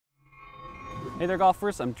Hey there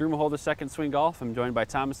golfers, I'm Drew Maholder, Second Swing Golf. I'm joined by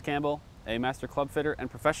Thomas Campbell, a master club fitter and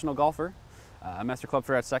professional golfer, a master club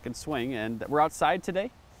fitter at Second Swing, and we're outside today.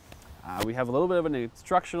 We have a little bit of an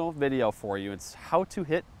instructional video for you. It's how to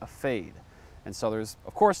hit a fade. And so there's,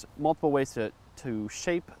 of course, multiple ways to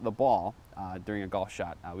shape the ball during a golf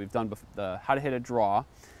shot. We've done the how to hit a draw.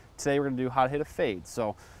 Today we're going to do how to hit a fade.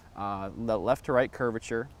 So the left to right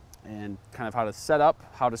curvature and kind of how to set up,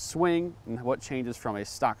 how to swing, and what changes from a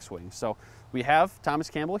stock swing. So we have Thomas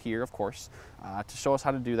Campbell here, of course, to show us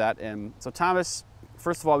how to do that. And so Thomas,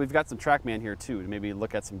 first of all, we've got some Trackman here too, to maybe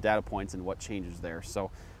look at some data points and what changes there.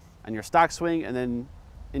 So on your stock swing and then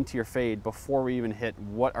into your fade, before we even hit,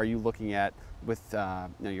 what are you looking at with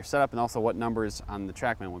your setup, and also what numbers on the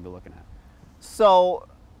Trackman we'll be looking at? So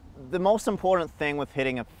the most important thing with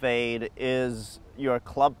hitting a fade is your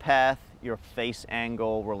club path, your face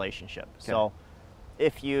angle relationship. Okay. So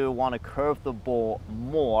if you want to curve the ball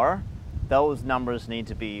more, those numbers need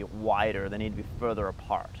to be wider, they need to be further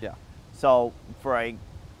apart. Yeah. So for a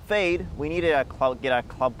fade, we need to get our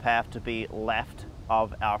club path to be left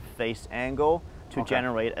of our face angle to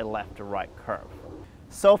generate a left to right curve.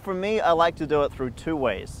 So for me, I like to do it through two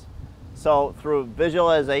ways. So through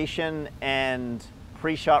visualization and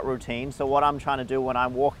pre-shot routine. So what I'm trying to do when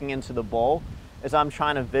I'm walking into the ball is I'm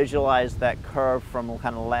trying to visualize that curve from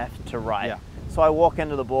kind of left to right. Yeah. So I walk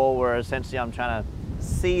into the ball where essentially I'm trying to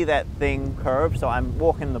see that thing curve. So I'm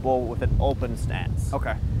walking the ball with an open stance.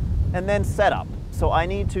 Okay. And then set up. So I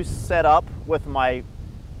need to set up with my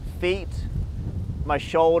feet, my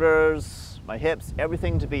shoulders, my hips,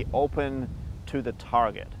 everything to be open to the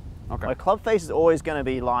target. Okay. My club face is always going to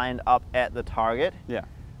be lined up at the target. Yeah.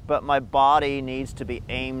 But my body needs to be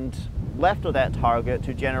aimed left of that target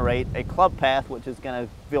to generate a club path, which is going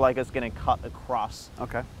to feel like it's going to cut across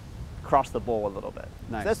the ball a little bit.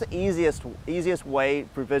 Nice. So that's the easiest way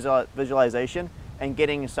for visualization and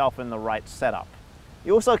getting yourself in the right setup.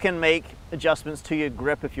 You also can make adjustments to your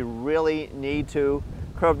grip if you really need to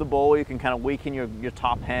curve the ball. You can kind of weaken your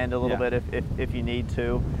top hand a little bit if you need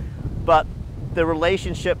to. But the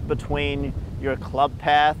relationship between your club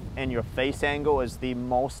path and your face angle is the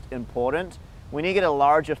most important. We need to get a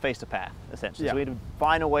larger face to path, essentially. Yeah. So we need to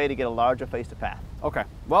find a way to get a larger face to path. Okay,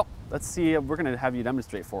 well, let's see. We're going to have you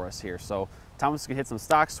demonstrate for us here. So Thomas is going to hit some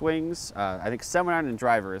stock swings. I think 7-iron and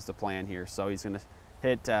driver is the plan here. So he's going to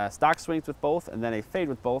hit stock swings with both and then a fade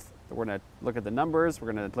with both. We're going to look at the numbers,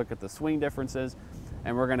 we're going to look at the swing differences,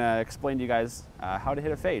 and we're going to explain to you guys how to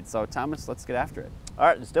hit a fade. So Thomas, let's get after it. All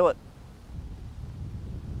right, let's do it.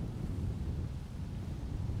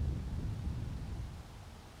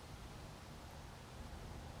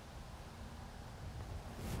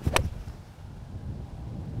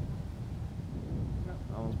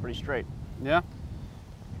 That one's pretty straight. Yeah.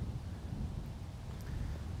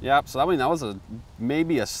 Yep, so that was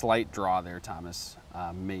maybe a slight draw there, Thomas,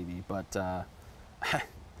 maybe, but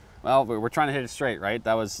well, we're trying to hit it straight, right?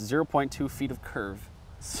 That was 0.2 feet of curve.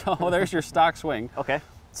 So there's your stock swing. Okay.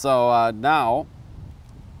 So now,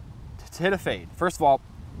 to hit a fade, first of all,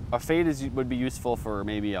 a fade would be useful for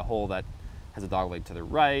maybe a hole that has a dogleg to the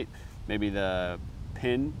right, maybe the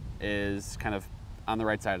pin is kind of on the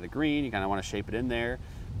right side of the green, you kind of want to shape it in there,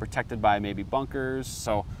 protected by maybe bunkers.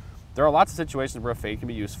 So there are lots of situations where a fade can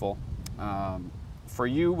be useful. For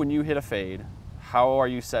you, when you hit a fade, how are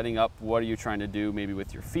you setting up? What are you trying to do maybe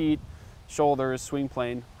with your feet, shoulders, swing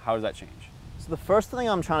plane? How does that change? So the first thing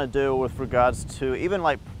I'm trying to do with regards to even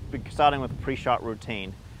like starting with pre-shot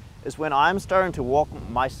routine is when I'm starting to walk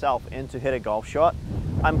myself in to hit a golf shot,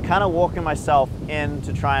 I'm kind of walking myself in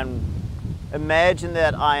to try and imagine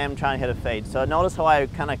that I am trying to hit a fade. So notice how I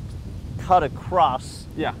kind of cut across.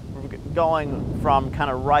 Yeah. Going from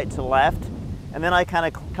kind of right to left, and then I kind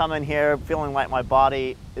of come in here feeling like my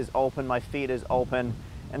body is open, my feet is open,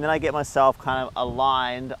 and then I get myself kind of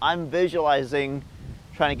aligned. I'm visualizing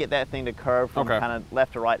trying to get that thing to curve from kind of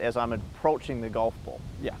left to right as I'm approaching the golf ball.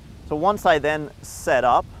 Yeah. So once I then set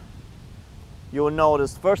up, you'll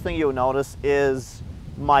notice, first thing you'll notice is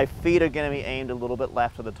my feet are going to be aimed a little bit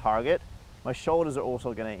left of the target. My shoulders are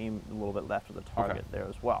also going to aim a little bit left of the target there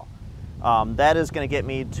as well. That is going to get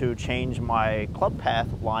me to change my club path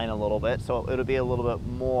line a little bit, so it'll be a little bit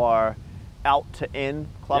more out to in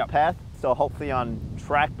club path. So hopefully on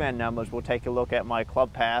Trackman numbers, we'll take a look at my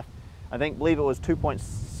club path. I believe it was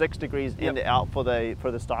 2.6 degrees in to out for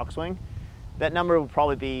the stock swing. That number will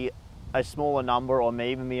probably be a smaller number, or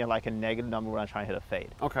maybe be like a negative number when I try and hit a fade.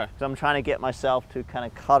 Okay. So I'm trying to get myself to kind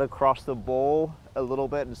of cut across the ball a little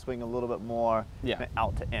bit and swing a little bit more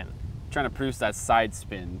out to in. Trying to produce that side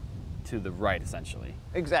spin to the right, essentially.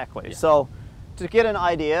 Exactly. Yeah. So to get an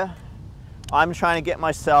idea, I'm trying to get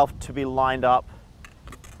myself to be lined up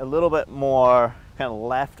a little bit more kind of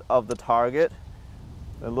left of the target,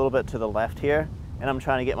 a little bit to the left here, and I'm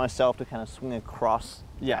trying to get myself to kind of swing across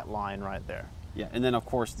that line right there. Yeah, and then of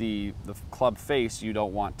course the club face, you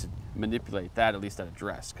don't want to manipulate that, at least at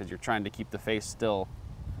address, because you're trying to keep the face still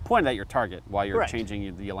pointed at your target while you're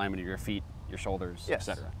changing the alignment of your feet, your shoulders,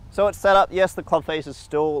 etc. So it's set up, yes, the club face is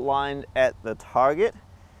still lined at the target.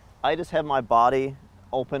 I just have my body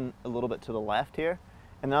open a little bit to the left here,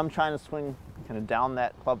 and then I'm trying to swing kind of down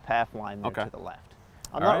that club path line there to the left.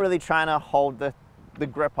 I'm not really trying to hold the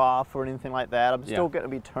grip off or anything like that. I'm still going to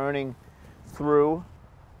be turning through.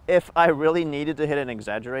 If I really needed to hit an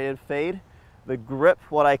exaggerated fade, the grip,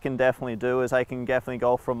 what I can definitely do is I can definitely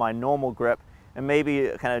go from my normal grip and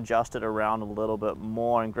maybe kind of adjust it around a little bit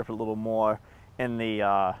more and grip it a little more in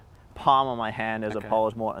the palm of my hand as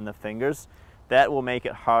opposed more in the fingers. That will make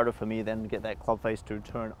it harder for me then to get that club face to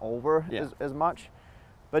turn over as much.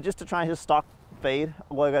 But just to try his stock fade,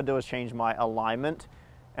 what I gotta do is change my alignment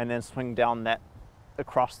and then swing down that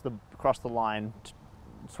across the line,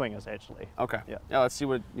 swing essentially. Okay. Yeah, let's see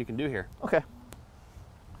what you can do here. Okay.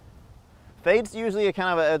 Fade's usually a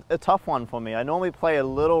kind of a tough one for me. I normally play a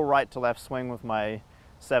little right to left swing with my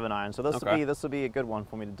 7-iron, so this will be a good one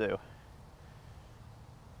for me to do.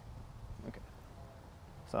 Okay.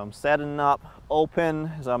 So I'm setting up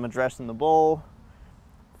open as I'm addressing the ball.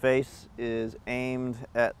 Face is aimed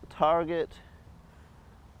at the target.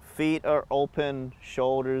 Feet are open,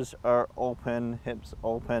 shoulders are open, hips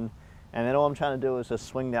open, and then all I'm trying to do is just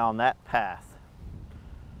swing down that path.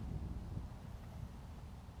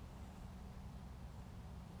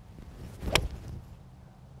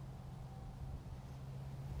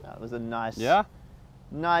 That was a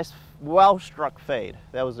nice, well-struck fade.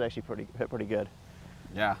 That was actually pretty good.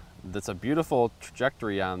 Yeah, that's a beautiful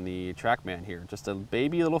trajectory on the Trackman here. Just a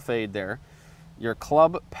baby little fade there. Your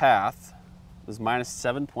club path was minus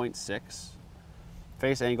 7.6.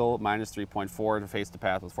 Face angle minus 3.4. To face the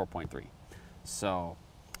path was 4.3. So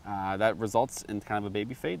that results in kind of a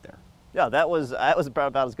baby fade there. Yeah, that was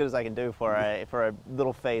about as good as I can do for a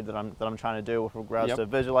little fade that I'm trying to do with regards to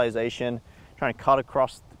visualization. Trying to cut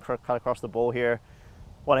across the ball here.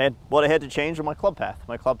 What I had to change was my club path.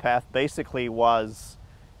 My club path basically was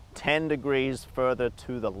 10 degrees further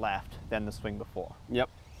to the left than the swing before. Yep.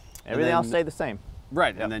 Everything else stayed the same.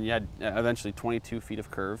 Right, and then you had eventually 22 feet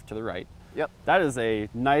of curve to the right. Yep. That is a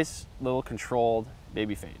nice little controlled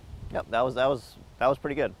baby fade. Yep, that was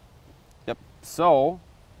pretty good. Yep. So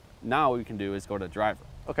now what we can do is go to driver.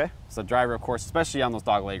 Okay. So driver, of course, especially on those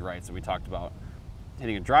dog leg rights that we talked about,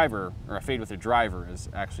 hitting a driver or a fade with a driver is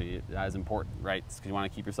actually as important, right? Because you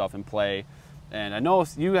want to keep yourself in play. And I know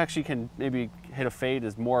you actually can maybe hit a fade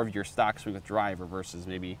as more of your stock swing with driver versus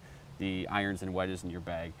maybe the irons and wedges in your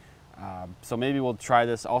bag. So maybe we'll try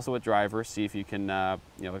this also with driver, see if you can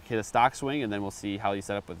hit a stock swing, and then we'll see how you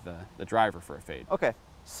set up with the driver for a fade. Okay,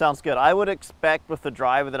 sounds good. I would expect with the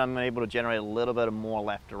driver that I'm able to generate a little bit of more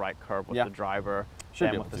left to right curve with the driver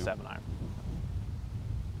than with the 7-iron.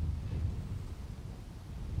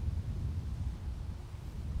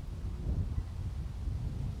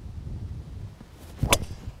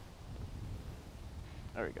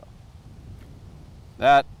 There we go.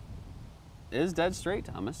 That is dead straight,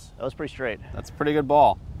 Thomas. That was pretty straight. That's a pretty good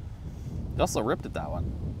ball. You also ripped at that one.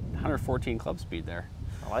 114 club speed there.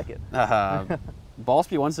 I like it. Ball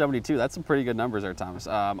speed 172. That's some pretty good numbers there, Thomas.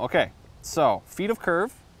 Okay, so feet of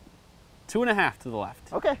curve, 2.5 to the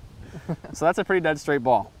left. Okay. So that's a pretty dead straight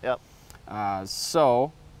ball. Yep.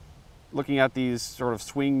 So looking at these sort of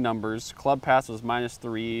swing numbers, club pass was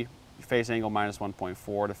 -3, face angle minus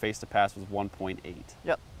 1.4, to face to pass was 1.8.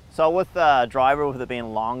 Yep. So with driver, with it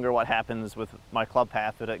being longer, what happens with my club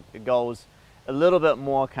path, that it goes a little bit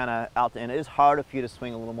more kind of out to in. It is harder for you to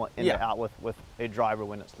swing a little more in to out with a driver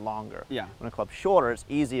when it's longer. Yeah. When a club's shorter, it's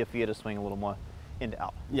easier for you to swing a little more in to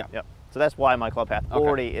out. Yeah. Yep. So that's why my club path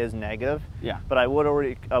already is negative. Yeah. But I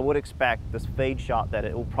would expect this fade shot that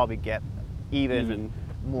it will probably get even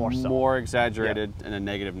more so. More exaggerated and a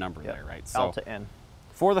negative number there, right? So out to in.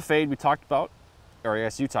 For the fade, we talked about, or I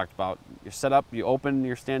guess you talked about, your setup, you open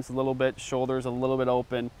your stance a little bit, shoulders a little bit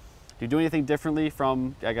open. Do you do anything differently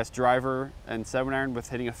from, I guess, driver and 7-iron with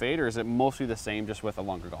hitting a fade, or is it mostly the same just with a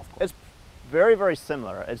longer golf club? It's very, very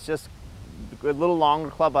similar. It's just a little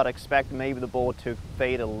longer club. I'd expect maybe the ball to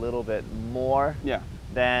fade a little bit more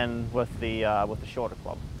than with the shorter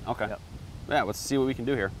club. Okay. Yep. Yeah, let's see what we can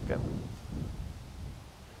do here. Okay.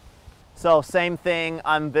 So same thing,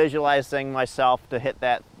 I'm visualizing myself to hit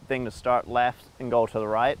that thing to start left and go to the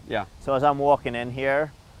right. Yeah. So as I'm walking in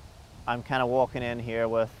here, I'm kind of walking in here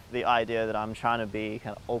with the idea that I'm trying to be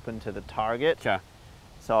kind of open to the target. Okay.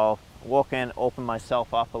 So walk in, open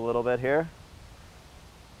myself up a little bit here.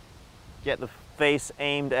 Get the face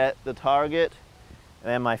aimed at the target.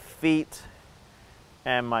 And then my feet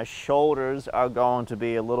and my shoulders are going to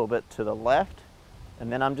be a little bit to the left.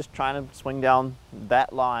 And then I'm just trying to swing down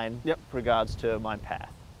that line Yep. with regards to my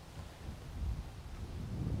path.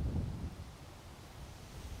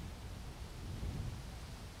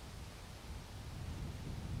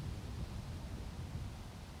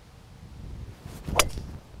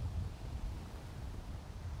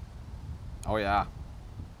 Oh yeah.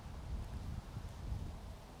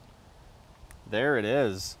 There it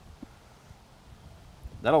is.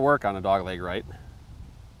 That'll work on a dog leg, right?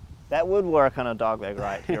 That would work on a dog leg,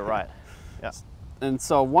 right? You're right. Yeah. And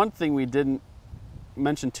so one thing we didn't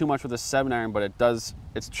mention too much with the 7-iron, but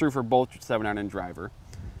it's true for both 7-iron and driver,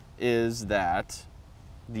 is that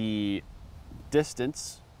the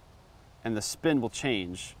distance and the spin will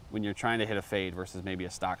change when you're trying to hit a fade versus maybe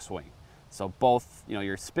a stock swing. So both,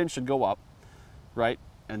 your spin should go up, right?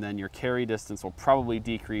 And then your carry distance will probably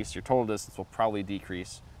decrease, your total distance will probably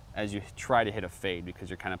decrease as you try to hit a fade because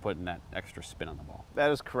you're kind of putting that extra spin on the ball.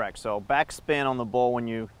 That is correct. So backspin on the ball when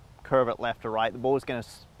you curve it left to right, the ball is going to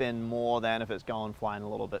spin more than if it's going flying a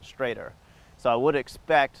little bit straighter. So I would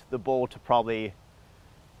expect the ball to probably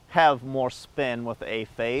have more spin with a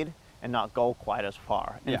fade and not go quite as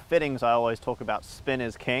far. In fittings, I always talk about spin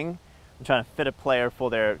is king. I'm trying to fit a player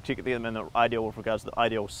to get them in the ideal with regards to the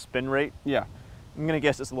ideal spin rate. Yeah. I'm going to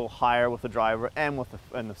guess it's a little higher with the driver and with the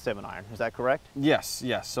 7-iron. Is that correct? Yes,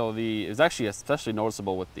 yes. So it's actually especially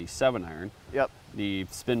noticeable with the 7-iron. Yep. The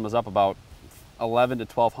spin was up about 11 to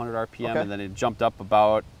 1200 RPM, Okay. and then it jumped up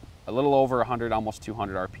about a little over 100, almost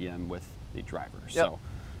 200 RPM with the driver. Yep. So,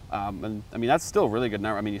 and I mean, that's still a really good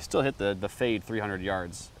number. I mean, you still hit the fade 300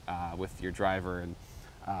 yards with your driver,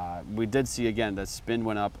 and we did see again that spin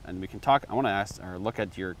went up. And we can talk. I want to ask or look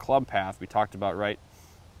at your club path. We talked about, right?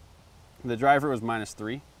 The driver was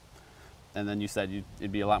 -3, and then you said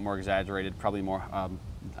it'd be a lot more exaggerated, probably more,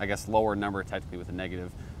 I guess, lower number technically with a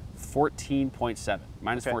negative 14.7,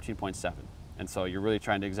 minus Okay. 14.7. And so you're really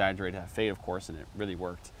trying to exaggerate that fade, of course, and it really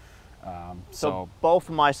worked. So both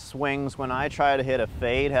of my swings, when I try to hit a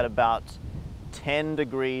fade, had about 10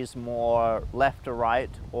 degrees more left to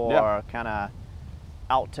right or kind of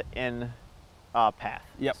out to in path.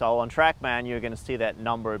 Yep. So on Trackman, you're going to see that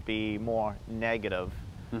number be more negative.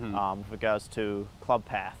 With regards to club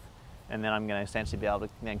path, and then I'm going to essentially be able to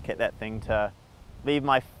then get that thing to leave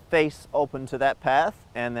my face open to that path,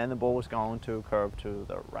 and then the ball is going to curve to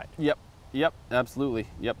the right. Yep, absolutely.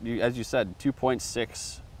 Yep, as you said,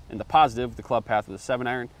 2.6 in the positive, the club path with the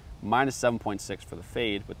 7-iron, minus 7.6 for the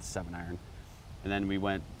fade with the 7-iron, and then we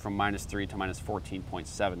went from -3 to minus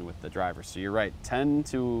 14.7 with the driver. So you're right, 10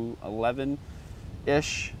 to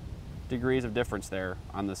 11-ish degrees of difference there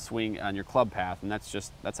on the swing on your club path, and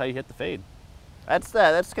that's how you hit the fade. That's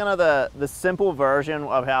kind of the simple version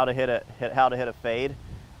of how to hit a fade.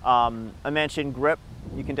 I mentioned grip.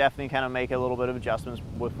 You can definitely kind of make a little bit of adjustments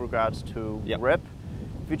with regards to grip.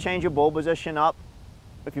 If you change your ball position up,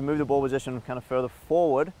 if you move the ball position kind of further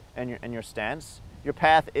forward in your stance, your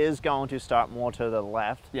path is going to start more to the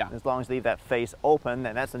left. Yeah. As long as you leave that face open,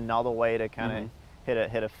 then that's another way to kind of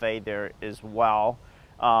hit a fade there as well.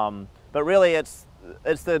 But really, it's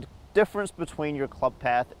the difference between your club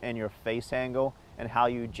path and your face angle and how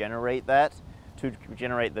you generate that to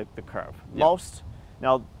generate the curve. Yep.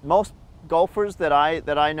 Most golfers that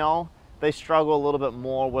I know, they struggle a little bit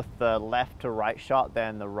more with the left to right shot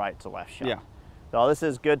than the right to left shot. Yeah. So this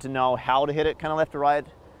is good to know how to hit it kind of left to right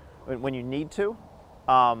when you need to.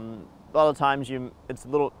 A lot of times it's a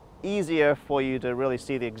little easier for you to really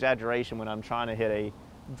see the exaggeration when I'm trying to hit a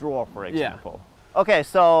draw, for example. Yeah. Okay,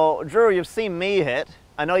 so Drew, you've seen me hit.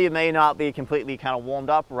 I know you may not be completely kind of warmed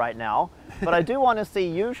up right now, but I do want to see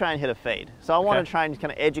you try and hit a fade. So I want to try and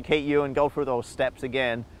kind of educate you and go through those steps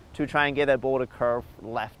again to try and get that ball to curve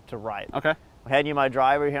left to right. Okay. I'm handing you my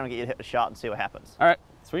driver here and I'll get you to hit the shot and see what happens. All right,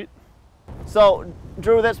 sweet. So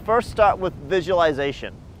Drew, let's first start with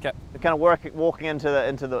visualization. Okay. Kind of walking into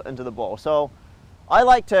the ball. So I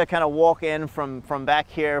like to kind of walk in from back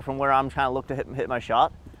here, from where I'm trying to look to hit my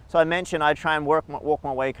shot. So I mentioned I try and walk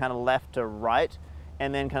my way kind of left to right,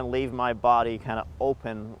 and then kind of leave my body kind of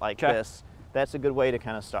open like this. That's a good way to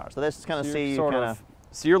kind of start. So let's kind of see you kind of.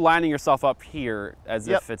 So you're lining yourself up here as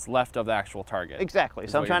if it's left of the actual target. Exactly.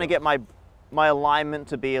 So I'm trying to get my alignment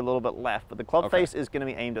to be a little bit left, but the club face is going to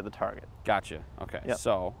be aimed at the target. Gotcha. Okay. Yep.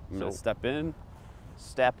 So I'm going to step in.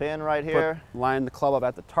 Step in right here. Line the club up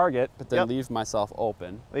at the target, but then leave myself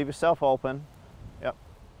open. Leave yourself open. Yep.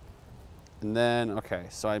 And then, okay,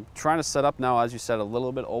 so I'm trying to set up now, as you said, a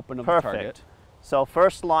little bit open of the target. So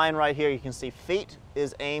first line right here, you can see feet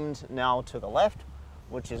is aimed now to the left,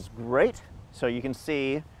 which is great. So you can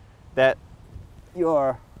see that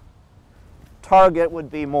your target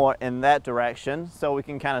would be more in that direction. So we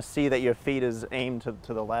can kind of see that your feet is aimed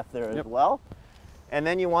to the left there as well. And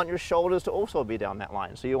then you want your shoulders to also be down that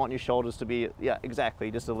line. So you want your shoulders to be, yeah, exactly,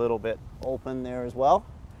 just a little bit open there as well.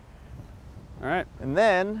 All right. And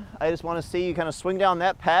then I just want to see you kind of swing down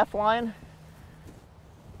that path line.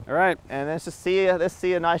 All right. And let's see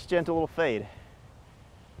a nice gentle little fade.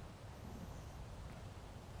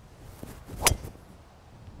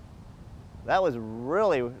 That was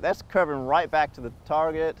really, that's curving right back to the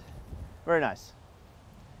target. Very nice.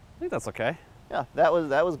 I think that's okay. Yeah, that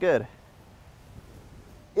was good.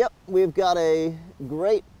 Yep, we've got a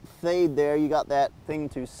great fade there. You got that thing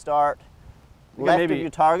to start left of your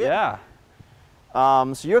target. Yeah.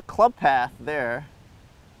 So your club path there,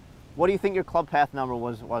 what do you think your club path number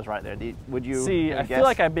was right there? Would you see? I guess? feel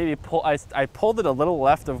like I maybe I pulled it a little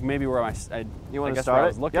left of maybe where I guess where I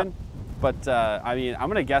was looking. Yep. But I mean, I'm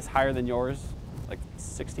gonna guess higher than yours, like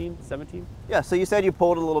 16, 17. Yeah. So you said you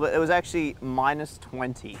pulled it a little bit. It was actually minus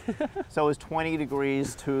 20. So it was 20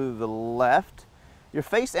 degrees to the left. Your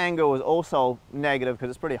face angle was also negative because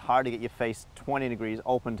it's pretty hard to get your face 20 degrees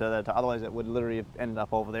open to that. Otherwise, it would literally have ended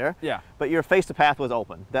up over there. Yeah. But your face to path was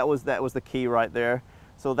open. That was the key right there.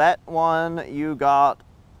 So that one you got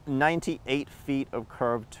 98 feet of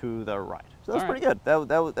curve to the right. So that's pretty good.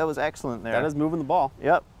 That was excellent there. That is moving the ball.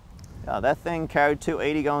 Yep. That thing carried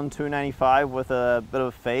 280 going 295 with a bit of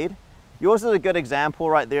a fade. Yours is a good example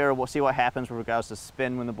right there. We'll see what happens with regards to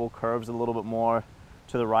spin when the bull curves a little bit more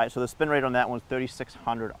to the right. So the spin rate on that one was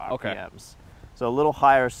 3,600 RPMs. Okay. So a little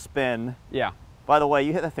higher spin. Yeah. By the way,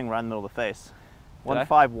 you hit that thing right in the middle of the face.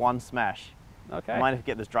 151 smash. Okay. I might have to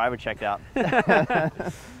get this driver checked out.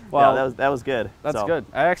 Well, yeah, that was good. That's good.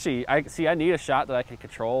 I need a shot that I can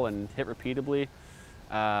control and hit repeatably.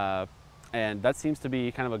 And that seems to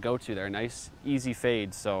be kind of a go-to there. Nice, easy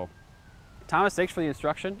fade. So Thomas, thanks for the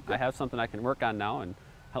instruction. I have something I can work on now and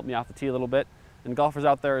help me off the tee a little bit. And golfers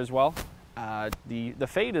out there as well. The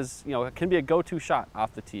fade is, it can be a go-to shot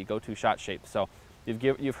off the tee, go-to shot shape. So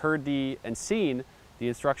you've heard and seen the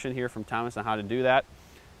instruction here from Thomas on how to do that.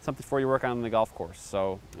 Something for you to work on the golf course.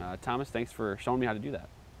 So Thomas, thanks for showing me how to do that.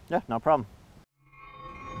 Yeah, no problem.